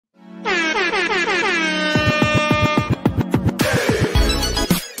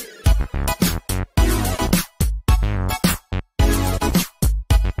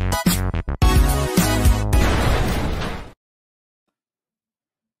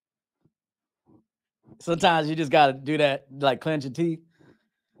Sometimes you just gotta do that, like clench your teeth.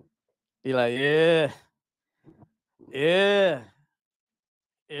 Be like, yeah, yeah,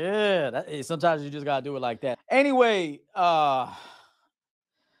 yeah. Sometimes you just gotta do it like that. Anyway, yeah,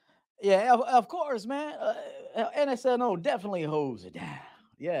 of course, man. NSNO definitely holds it down.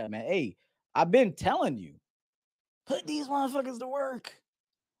 Yeah, man. Hey, I've been telling you, put these motherfuckers to work.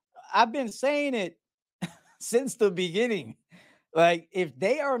 I've been saying it since the beginning. Like, if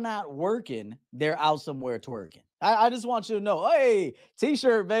they are not working, they're out somewhere twerking. I just want you to know, hey,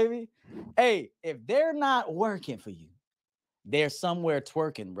 t-shirt, baby. Hey, if they're not working for you, they're somewhere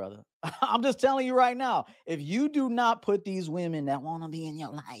twerking, brother. I'm just telling you right now, if you do not put these women that want to be in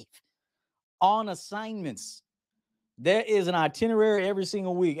your life on assignments, there is an itinerary every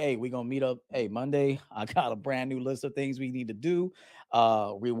single week. Hey, we're gonna meet up. Hey, Monday, I got a brand new list of things we need to do.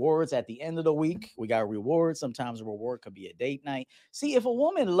 Rewards at the end of the week. We got rewards. Sometimes a reward could be a date night. See, if a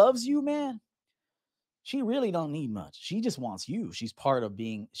woman loves you, man, she really don't need much. She just wants you. She's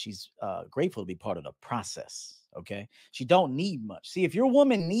grateful to be part of the process. Okay. She don't need much. See, if your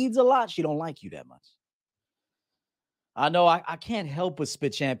woman needs a lot, she don't like you that much. I know I can't help but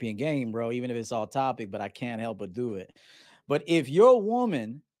spit champion game, bro, even if it's all topic, but I can't help but do it. But if your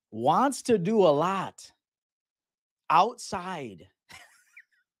woman wants to do a lot outside,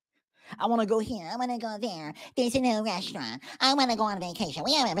 I want to go here. I want to go there. There's a new restaurant. I want to go on vacation.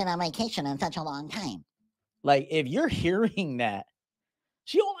 We haven't been on vacation in such a long time. Like, if you're hearing that,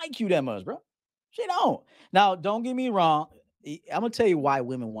 she don't like you that much, bro. She don't. Now, don't get me wrong. I'm going to tell you why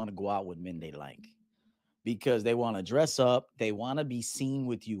women want to go out with men they like. Because they want to dress up. They want to be seen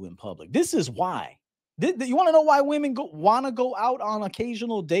with you in public. This is why. You want to know why women want to go out on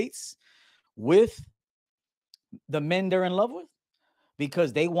occasional dates with the men they're in love with?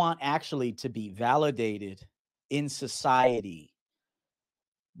 Because they want actually to be validated in society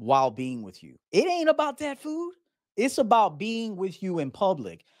while being with you. It ain't about that food. It's about being with you in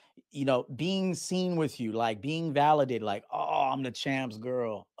public. You know, being seen with you, like being validated, like, oh, I'm the champ's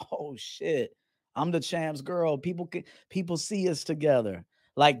girl. Oh shit. I'm the champ's girl. People see us together.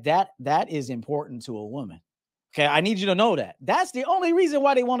 Like that is important to a woman. Okay, I need you to know that. That's the only reason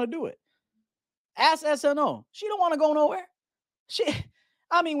why they want to do it. Ask SNO. She don't want to go nowhere.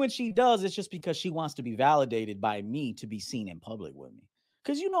 When she does, it's just because she wants to be validated by me to be seen in public with me.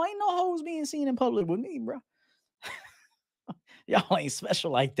 Because, ain't no hoes being seen in public with me, bro. Y'all ain't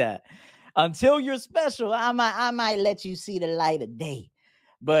special like that. Until you're special, I might let you see the light of day.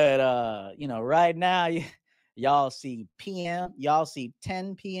 But, right now, y'all see PM. Y'all see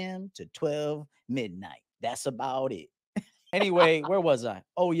 10 p.m. to 12 midnight. That's about it. Anyway, where was I?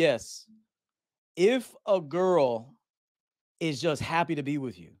 Oh, yes. If a girl is just happy to be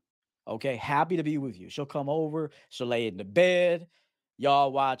with you, okay, happy to be with you, she'll come over, she'll lay in the bed,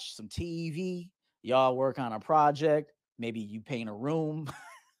 y'all watch some TV, y'all work on a project, maybe you paint a room.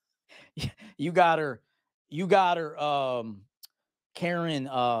 you got her carrying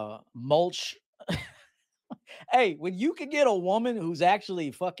mulch. Hey, when you can get a woman who's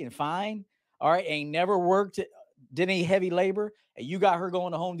actually fucking fine, all right, ain't never worked, did any heavy labor, and you got her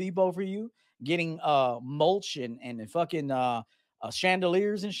going to Home Depot for you, getting mulch and fucking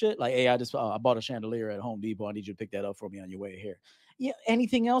chandeliers and shit. Like, hey, I bought a chandelier at Home Depot. I need you to pick that up for me on your way here. Yeah,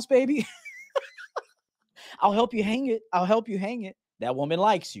 anything else, baby? I'll help you hang it. That woman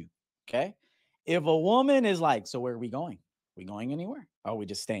likes you. Okay. If a woman is like, so where are we going? We going anywhere? Or are we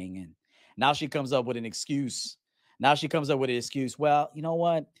just staying in? Now she comes up with an excuse. Well, you know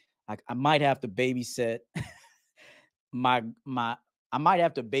what? I might have to babysit my I might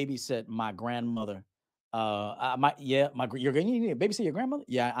have to babysit my grandmother. You're gonna need to babysit your grandmother?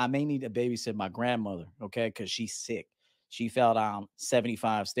 Yeah, I may need to babysit my grandmother, okay, because she's sick. She fell down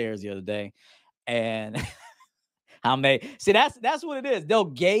 75 stairs the other day. And that's what it is. They'll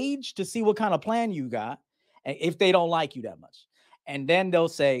gauge to see what kind of plan you got, and if they don't like you that much. And then they'll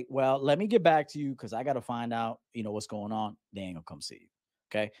say, well, let me get back to you because I got to find out, what's going on. They ain't gonna come see you.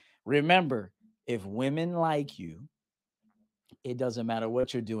 Okay. Remember, if women like you, it doesn't matter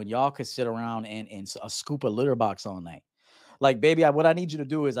what you're doing. Y'all could sit around and scoop a litter box all night. Like, baby, what I need you to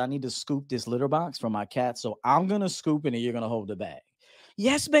do is I need to scoop this litter box for my cat. So I'm going to scoop it and you're going to hold the bag.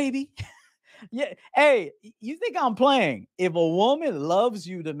 Yes, baby. Yeah. Hey, you think I'm playing? If a woman loves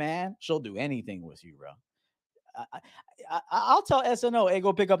you, the man, she'll do anything with you, bro. I'll tell SNO, hey,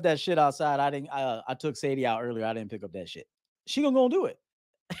 go pick up that shit outside. I took Sadie out earlier. I didn't pick up that shit. She gonna go do it.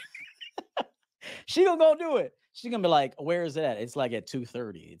 She gonna go do it. She gonna be like, where is it at? It's like at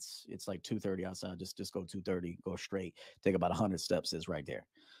 2:30. It's like 2:30 outside. Just go 2:30, go straight, take about 100 steps. It's right there.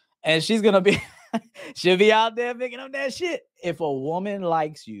 And she's gonna be, she'll be out there picking up that shit. If a woman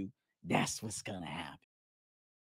likes you, that's what's gonna happen.